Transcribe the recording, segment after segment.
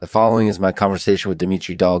The following is my conversation with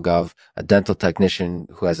Dmitri Dolgov, a dental technician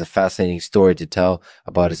who has a fascinating story to tell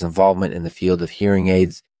about his involvement in the field of hearing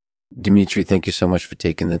aids. Dmitri, thank you so much for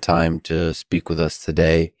taking the time to speak with us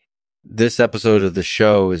today. This episode of the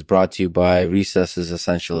show is brought to you by Recess's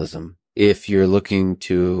Essentialism. If you're looking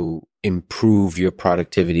to improve your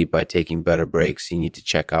productivity by taking better breaks, you need to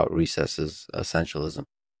check out Recess's Essentialism.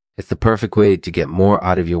 It's the perfect way to get more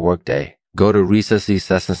out of your workday. Go to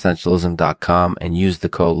recessessentialism.com and use the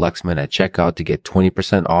code Lexman at checkout to get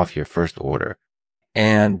 20% off your first order.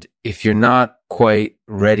 And if you're not quite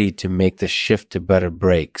ready to make the shift to better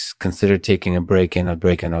breaks, consider taking a break in OW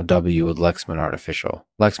with Lexman Artificial.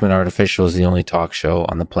 Lexman Artificial is the only talk show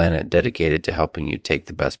on the planet dedicated to helping you take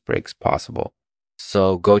the best breaks possible.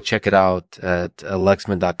 So go check it out at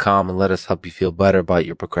lexman.com and let us help you feel better about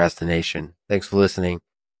your procrastination. Thanks for listening.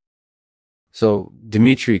 So,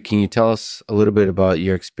 Dmitri, can you tell us a little bit about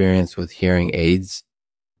your experience with hearing aids?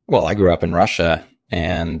 Well, I grew up in Russia,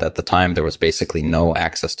 and at the time there was basically no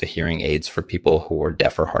access to hearing aids for people who were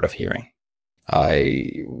deaf or hard of hearing.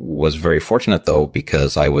 I was very fortunate, though,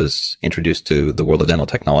 because I was introduced to the world of dental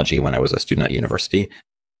technology when I was a student at university.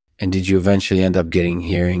 And did you eventually end up getting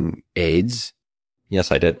hearing aids?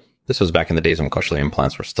 Yes, I did. This was back in the days when cochlear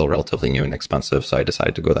implants were still relatively new and expensive, so I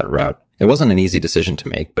decided to go that route. It wasn't an easy decision to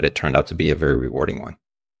make, but it turned out to be a very rewarding one.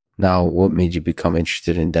 Now, what made you become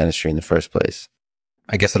interested in dentistry in the first place?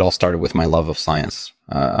 I guess it all started with my love of science.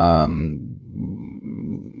 I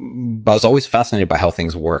was always fascinated by how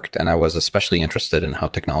things worked, and I was especially interested in how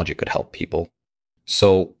technology could help people.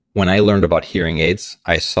 So when I learned about hearing aids,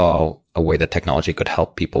 I saw a way that technology could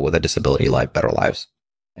help people with a disability live better lives.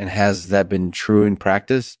 And has that been true in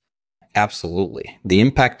practice? Absolutely. The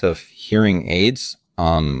impact of hearing aids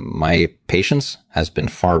on my patients has been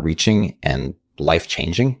far-reaching and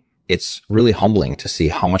life-changing. It's really humbling to see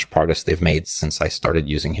how much progress they've made since I started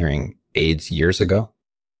using hearing aids years ago.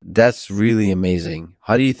 That's really amazing.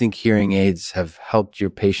 How do you think hearing aids have helped your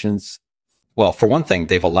patients? Well, for one thing,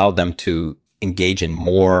 they've allowed them to engage in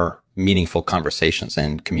more meaningful conversations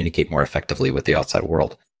and communicate more effectively with the outside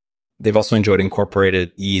world. They've also enjoyed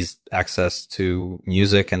incorporated eased access to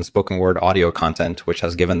music and spoken word audio content, which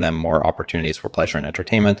has given them more opportunities for pleasure and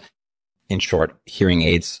entertainment. In short, hearing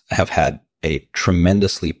aids have had a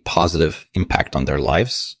tremendously positive impact on their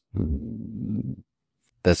lives.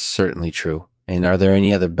 That's certainly true. And are there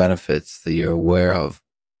any other benefits that you're aware of?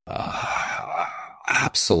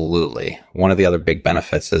 Absolutely. One of the other big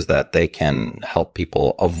benefits is that they can help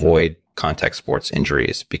people avoid contact sports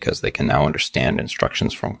injuries because they can now understand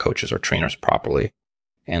instructions from coaches or trainers properly.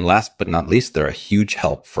 And last but not least, they're a huge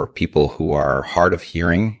help for people who are hard of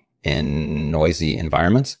hearing in noisy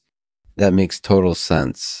environments. That makes total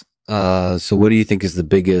sense. So what do you think is the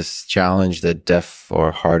biggest challenge that deaf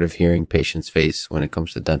or hard of hearing patients face when it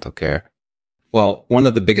comes to dental care? Well, one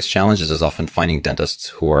of the biggest challenges is often finding dentists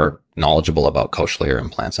who are knowledgeable about cochlear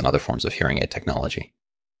implants and other forms of hearing aid technology.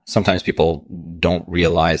 Sometimes people don't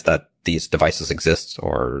realize that these devices exist,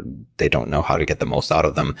 or they don't know how to get the most out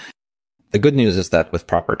of them. The good news is that with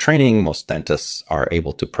proper training, most dentists are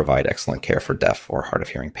able to provide excellent care for deaf or hard of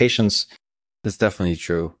hearing patients. That's definitely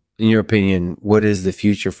true. In your opinion, what is the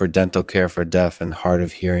future for dental care for deaf and hard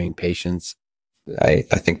of hearing patients? I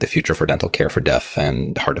think the future for dental care for deaf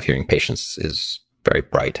and hard of hearing patients is very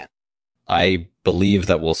bright. I believe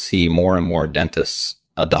that we'll see more and more dentists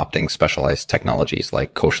adopting specialized technologies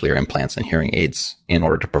like cochlear implants and hearing aids in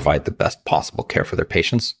order to provide the best possible care for their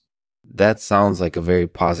patients. That sounds like a very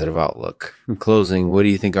positive outlook. In closing, what do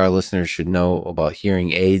you think our listeners should know about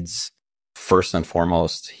hearing aids? First and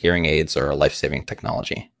foremost, hearing aids are a life-saving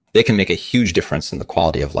technology. They can make a huge difference in the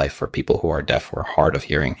quality of life for people who are deaf or hard of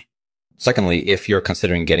hearing. Secondly, if you're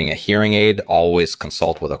considering getting a hearing aid, always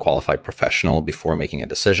consult with a qualified professional before making a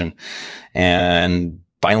decision. And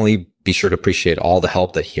finally, be sure to appreciate all the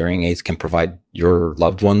help that hearing aids can provide your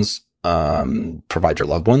loved ones. That's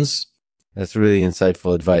really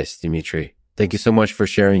insightful advice, Dmitri. Thank you so much for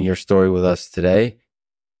sharing your story with us today.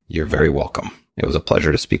 You're very welcome. It was a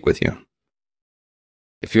pleasure to speak with you.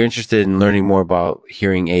 If you're interested in learning more about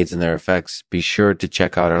hearing aids and their effects, be sure to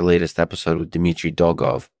check out our latest episode with Dmitri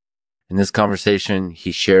Dolgov. In this conversation,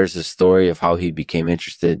 he shares the story of how he became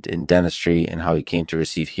interested in dentistry and how he came to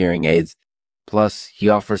receive hearing aids. Plus, he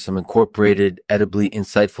offers some incorporated, edibly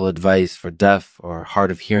insightful advice for deaf or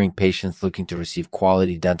hard of hearing patients looking to receive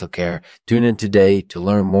quality dental care. Tune in today to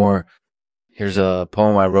learn more. Here's a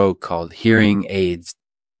poem I wrote called Hearing Aids.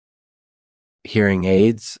 Hearing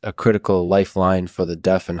aids, a critical lifeline for the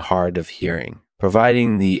deaf and hard of hearing,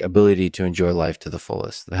 providing the ability to enjoy life to the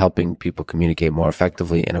fullest, helping people communicate more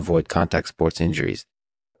effectively and avoid contact sports injuries.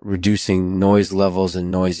 reducing noise levels in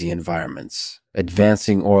noisy environments,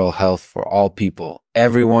 advancing oral health for all people.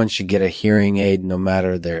 Everyone should get a hearing aid no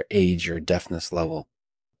matter their age or deafness level.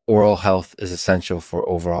 Oral health is essential for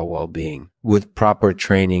overall well-being. With proper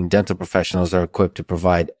training, dental professionals are equipped to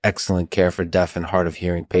provide excellent care for deaf and hard of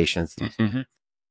hearing patients.